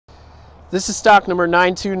This is stock number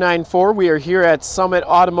 9294. We are here at Summit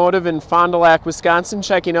Automotive in Fond du Lac, Wisconsin,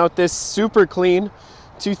 checking out this super clean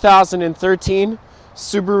 2013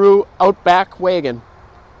 Subaru Outback wagon.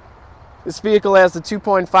 This vehicle has a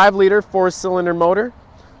 2.5 liter 4-cylinder motor.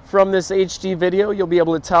 From this HD video, you'll be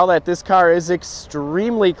able to tell that this car is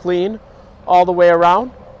extremely clean all the way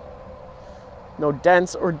around. No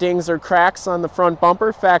dents or dings or cracks on the front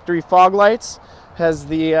bumper. Factory fog lights. Has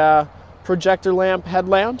the projector lamp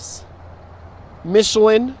headlamps.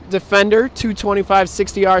 Michelin Defender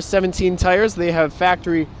 225/60R17 tires. They have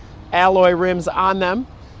factory alloy rims on them.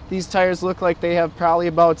 These tires look like they have probably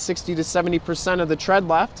about 60 to 70% of the tread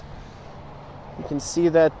left. You can see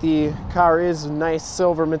that the car is a nice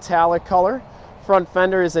silver metallic color. Front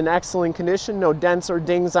fender is in excellent condition, no dents or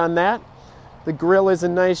dings on that. The grille is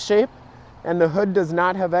in nice shape, and the hood does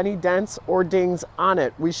not have any dents or dings on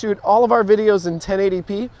it. We shoot all of our videos in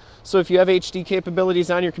 1080p, so if you have HD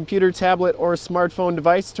capabilities on your computer, tablet, or smartphone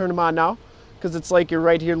device, turn them on now, because it's like you're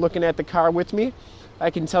right here looking at the car with me.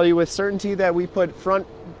 I can tell you with certainty that we put front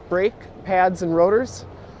brake pads and rotors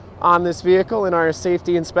on this vehicle in our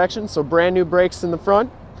safety inspection, so brand new brakes in the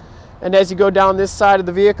front. And as you go down this side of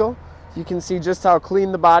the vehicle, you can see just how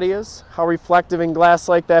clean the body is, how reflective and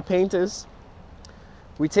glass-like that paint is.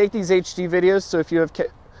 We take these HD videos, so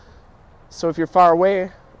if you're far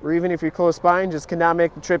away, or even if you're close by and just cannot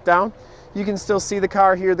make the trip down, you can still see the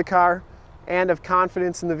car, hear the car, and have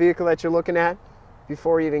confidence in the vehicle that you're looking at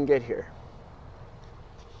before you even get here.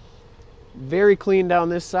 Very clean down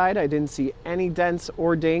this side. I didn't see any dents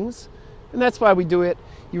or dings, and that's why we do it.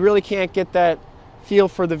 You really can't get that feel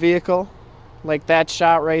for the vehicle like that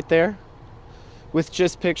shot right there with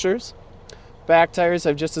just pictures. Back tires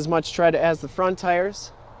have just as much tread as the front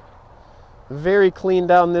tires. Very clean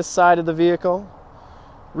down this side of the vehicle.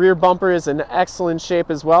 Rear bumper is in excellent shape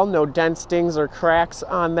as well. No dents, dings, or cracks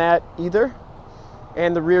on that either.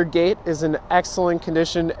 And the rear gate is in excellent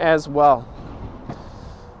condition as well.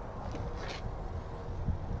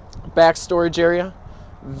 Back storage area,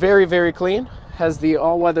 very, very clean. Has the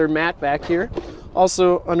all-weather mat back here.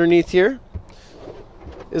 Also underneath here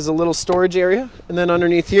is a little storage area, and then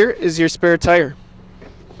underneath here is your spare tire.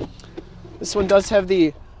 This one does have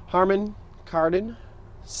the Harman Kardon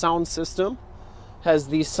sound system. Has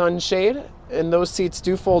the sunshade, and those seats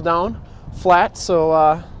do fold down flat,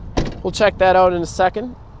 so we'll check that out in a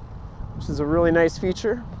second, which is a really nice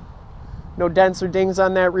feature. No dents or dings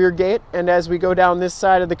on that rear gate, and as we go down this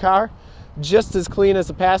side of the car, just as clean as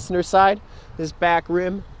the passenger side. This back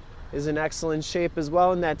rim is in excellent shape as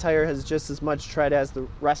well, and that tire has just as much tread as the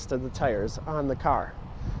rest of the tires on the car.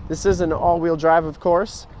 This is an all-wheel drive, of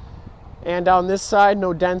course, and down this side,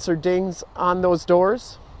 no dents or dings on those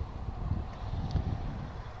doors.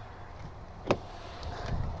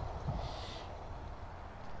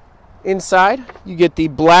 Inside, you get the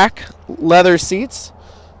black leather seats.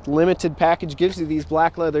 Limited package gives you these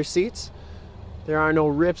black leather seats. There are no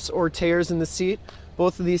rips or tears in the seat.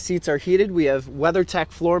 Both of these seats are heated. We have WeatherTech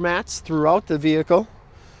floor mats throughout the vehicle.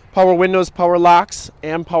 Power windows, power locks,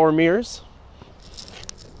 and power mirrors.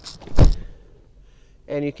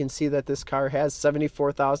 And you can see that this car has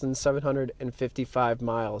 74,755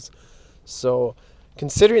 miles. So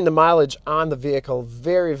considering the mileage on the vehicle,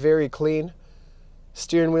 very, very clean.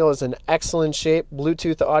 Steering wheel is in excellent shape.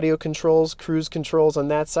 Bluetooth audio controls, cruise controls on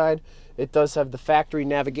that side. It does have the factory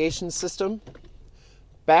navigation system,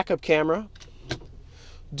 backup camera,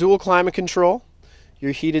 dual climate control.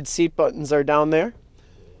 Your heated seat buttons are down there.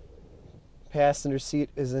 Passenger seat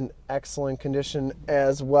is in excellent condition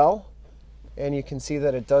as well. And you can see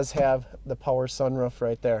that it does have the power sunroof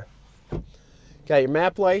right there. Got your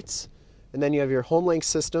map lights, and then you have your Homelink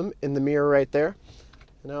system in the mirror right there.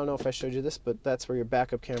 And I don't know if I showed you this, but that's where your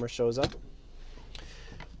backup camera shows up.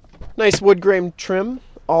 Nice wood grain trim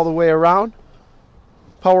all the way around.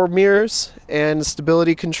 Power mirrors and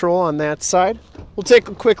stability control on that side. We'll take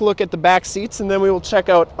a quick look at the back seats, and then we will check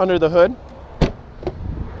out under the hood.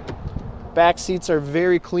 Back seats are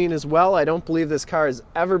very clean as well. I don't believe this car has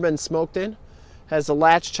ever been smoked in. Has a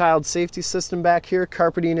latch child safety system back here.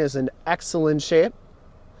 Carpeting is in excellent shape.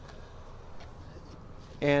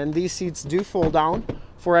 And these seats do fold down.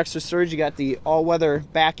 For extra storage, you got the all-weather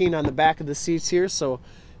backing on the back of the seats here, so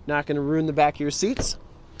not going to ruin the back of your seats.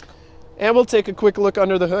 And we'll take a quick look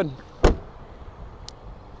under the hood.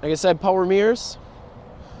 Like I said, power mirrors.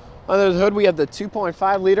 Under the hood, we have the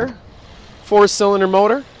 2.5 liter 4-cylinder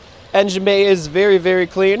motor. Engine bay is very, very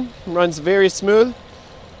clean, runs very smooth.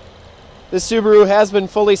 This Subaru has been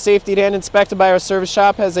fully safetied and inspected by our service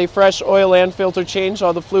shop, has a fresh oil and filter change.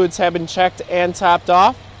 All the fluids have been checked and topped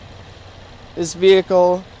off. This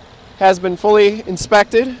vehicle has been fully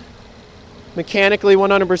inspected Mechanically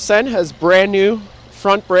 100%, has brand new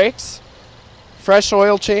front brakes, fresh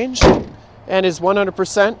oil change, and is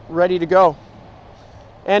 100% ready to go.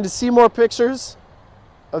 And to see more pictures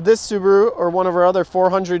of this Subaru or one of our other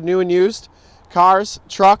 400 new and used cars,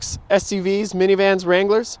 trucks, SUVs, minivans,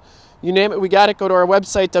 Wranglers, you name it, we got it. Go to our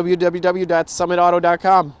website,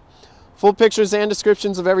 www.summitauto.com. Full pictures and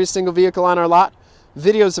descriptions of every single vehicle on our lot,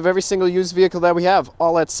 videos of every single used vehicle that we have,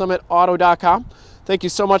 all at summitauto.com. Thank you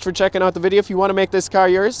so much for checking out the video. If you want to make this car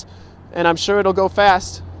yours, and I'm sure it'll go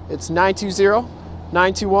fast, it's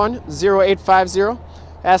 920-921-0850.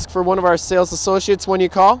 Ask for one of our sales associates when you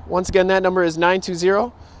call. Once again, that number is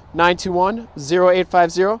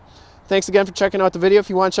 920-921-0850. Thanks again for checking out the video. If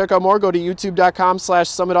you want to check out more, go to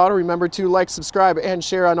youtube.com/summitauto. Remember to like, subscribe, and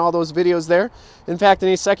share on all those videos there. In fact, in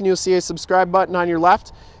a second, you'll see a subscribe button on your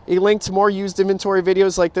left, a link to more used inventory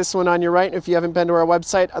videos like this one on your right. And if you haven't been to our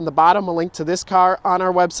website, on the bottom, a link to this car on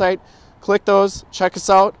our website. Click those, check us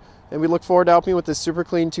out, and we look forward to helping you with this super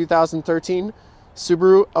clean 2013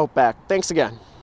 Subaru Outback. Thanks again.